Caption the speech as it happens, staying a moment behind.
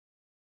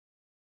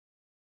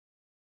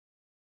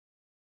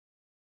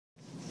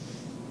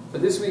For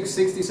this week's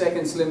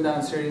 60-second slim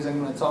down series,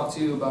 I'm going to talk to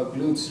you about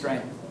glute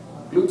strength.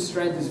 Glute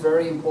strength is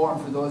very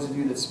important for those of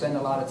you that spend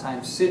a lot of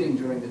time sitting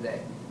during the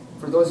day.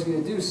 For those of you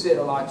that do sit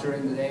a lot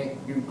during the day,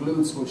 your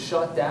glutes will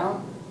shut down.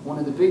 One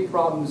of the big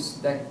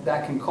problems that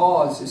can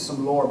cause is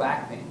some lower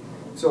back pain.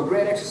 So a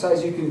great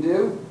exercise you can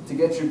do to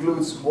get your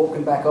glutes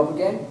woken back up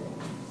again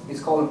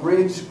is called a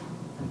bridge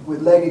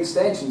with leg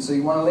extension. So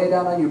you want to lay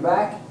down on your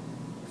back,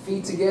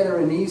 feet together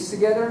and knees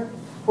together,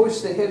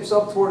 push the hips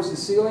up towards the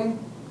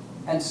ceiling,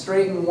 and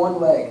straighten one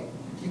leg.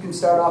 You can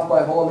start off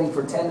by holding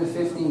for 10 to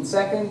 15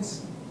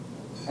 seconds,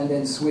 and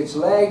then switch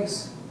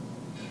legs.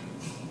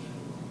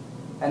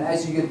 And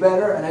as you get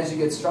better and as you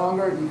get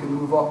stronger, you can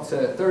move up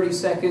to 30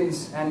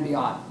 seconds and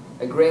beyond.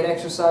 A great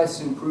exercise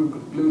to improve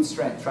glute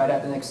strength. Try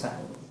that the next time.